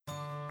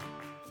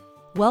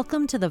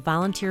Welcome to the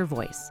Volunteer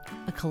Voice,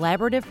 a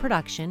collaborative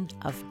production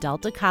of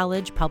Delta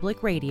College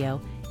Public Radio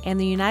and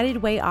the United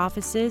Way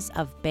offices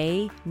of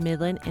Bay,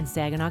 Midland, and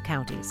Saginaw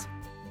counties.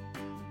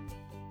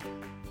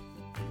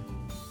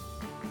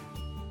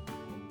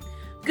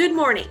 Good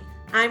morning.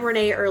 I'm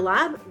Renee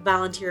Erlob,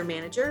 Volunteer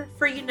Manager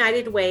for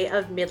United Way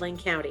of Midland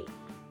County.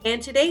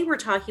 And today we're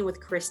talking with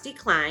Christy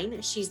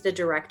Klein. She's the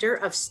Director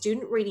of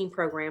Student Reading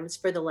Programs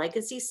for the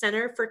Legacy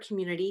Center for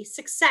Community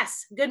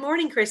Success. Good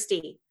morning,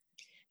 Christy.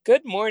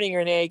 Good morning,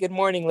 Renee. Good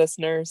morning,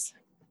 listeners.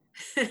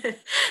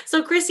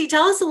 So, Christy,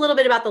 tell us a little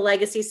bit about the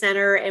Legacy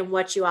Center and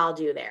what you all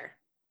do there.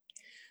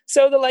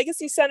 So the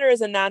Legacy Center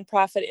is a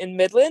nonprofit in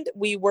Midland.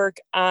 We work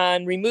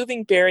on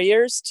removing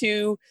barriers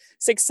to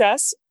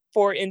success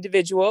for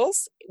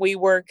individuals. We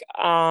work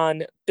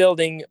on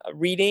building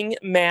reading,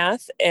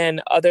 math,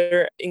 and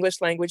other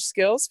English language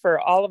skills for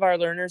all of our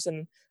learners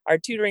in our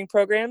tutoring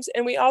programs.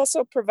 And we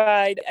also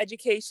provide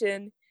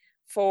education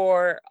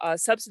for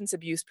substance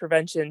abuse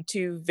prevention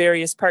to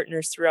various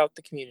partners throughout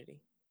the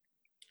community.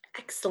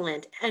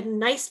 Excellent. A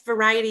nice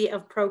variety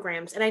of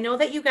programs. And I know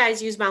that you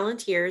guys use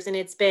volunteers, and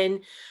it's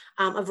been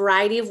a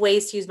variety of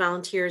ways to use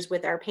volunteers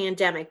with our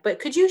pandemic. But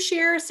could you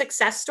share a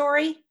success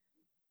story?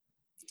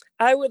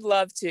 I would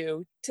love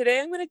to. Today,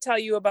 I'm going to tell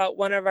you about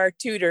one of our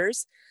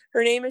tutors.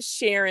 Her name is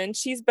Sharon.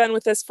 She's been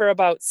with us for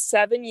about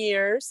 7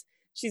 years.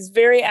 She's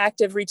very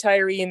active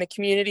retiree in the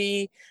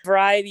community,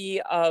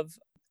 variety of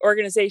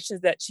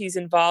organizations that she's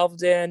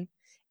involved in.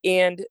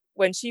 And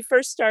when she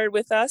first started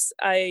with us,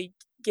 I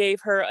gave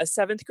her a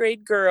 7th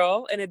grade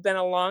girl, and it had been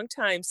a long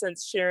time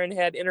since Sharon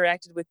had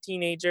interacted with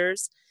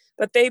teenagers,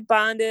 but they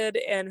bonded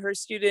and her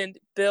student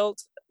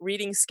built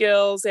reading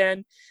skills,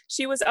 and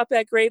she was up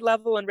at grade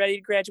level and ready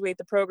to graduate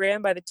the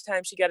program by the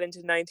time she got into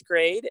 9th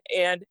grade.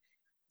 And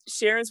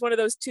Sharon's one of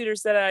those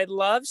tutors that I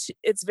love.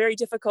 It's very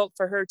difficult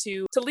for her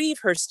to leave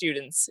her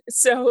students.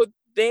 So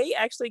they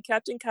actually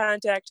kept in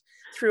contact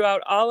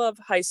throughout all of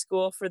high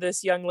school for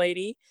this young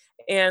lady.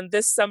 And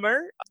this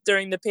summer,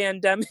 during the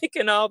pandemic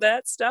and all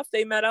that stuff,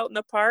 they met out in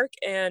the park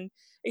and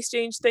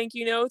exchanged thank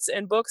you notes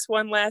and books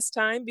one last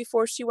time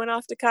before she went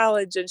off to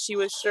college. And she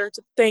was sure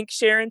to thank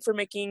Sharon for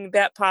making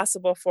that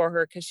possible for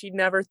her, because she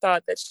never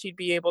thought that she'd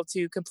be able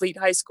to complete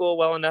high school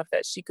well enough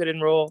that she could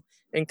enroll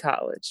in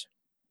college.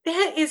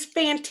 That is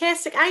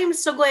fantastic. I am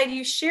so glad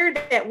you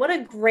shared that. What a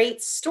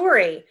great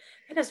story.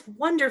 That is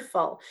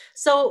wonderful.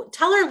 So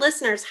tell our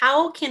listeners,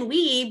 how can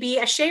we be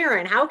a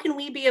Sharon? How can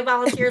we be a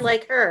volunteer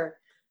like her?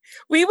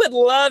 We would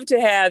love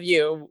to have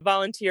you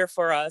volunteer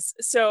for us.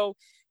 So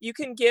you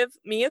can give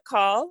me a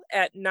call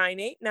at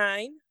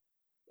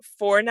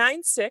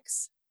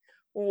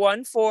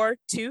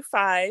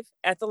 989-496-1425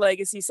 at the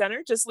Legacy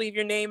Center. Just leave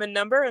your name and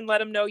number and let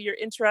them know you're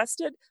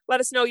interested.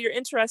 Let us know you're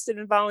interested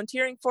in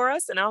volunteering for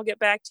us, and I'll get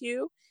back to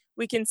you.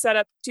 We can set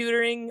up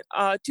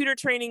tutor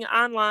training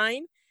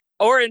online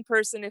or in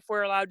person if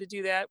we're allowed to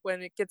do that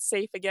when it gets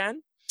safe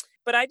again.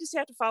 But I just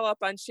have to follow up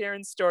on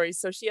Sharon's story.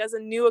 So she has a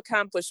new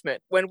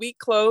accomplishment. When we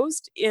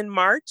closed in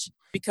March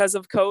because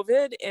of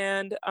COVID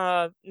and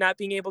not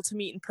being able to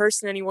meet in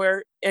person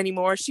anymore,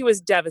 she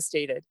was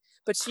devastated.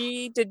 But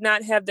she did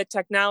not have the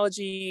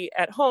technology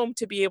at home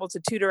to be able to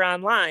tutor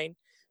online.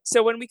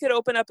 So when we could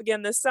open up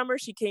again this summer,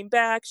 she came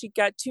back. She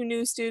got 2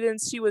 new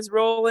students. She was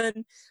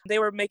rolling. They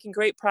were making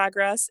great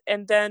progress.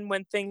 And then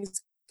when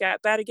things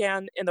got bad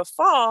again in the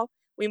fall,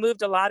 we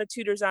moved a lot of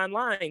tutors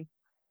online.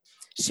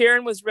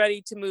 Sharon was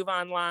ready to move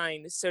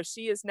online. So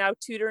she is now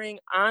tutoring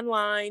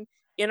online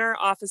in our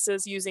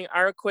offices using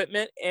our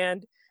equipment,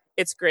 and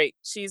it's great.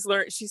 She's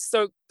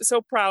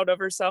so proud of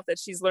herself that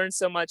she's learned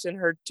so much, and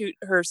her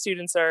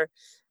students are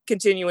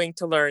continuing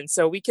to learn.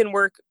 So we can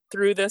work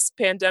through this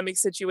pandemic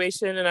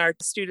situation, and our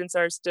students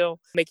are still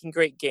making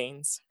great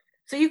gains.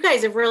 So you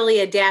guys have really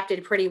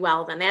adapted pretty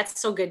well then.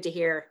 That's so good to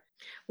hear.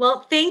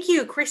 Well, thank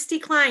you, Christy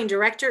Klein,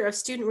 Director of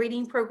Student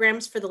Reading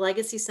Programs for the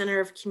Legacy Center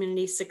of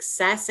Community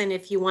Success. And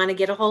if you want to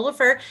get a hold of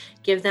her,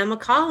 give them a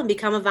call and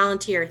become a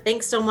volunteer.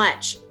 Thanks so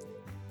much.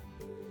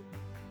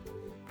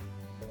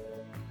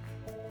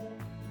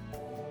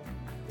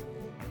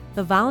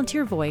 The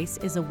Volunteer Voice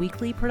is a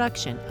weekly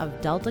production of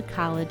Delta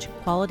College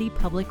Quality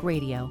Public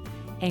Radio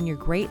and your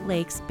Great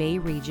Lakes Bay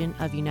region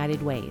of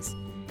United Ways.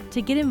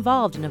 To get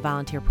involved in a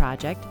volunteer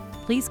project,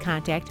 please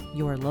contact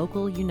your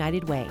local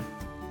United Way.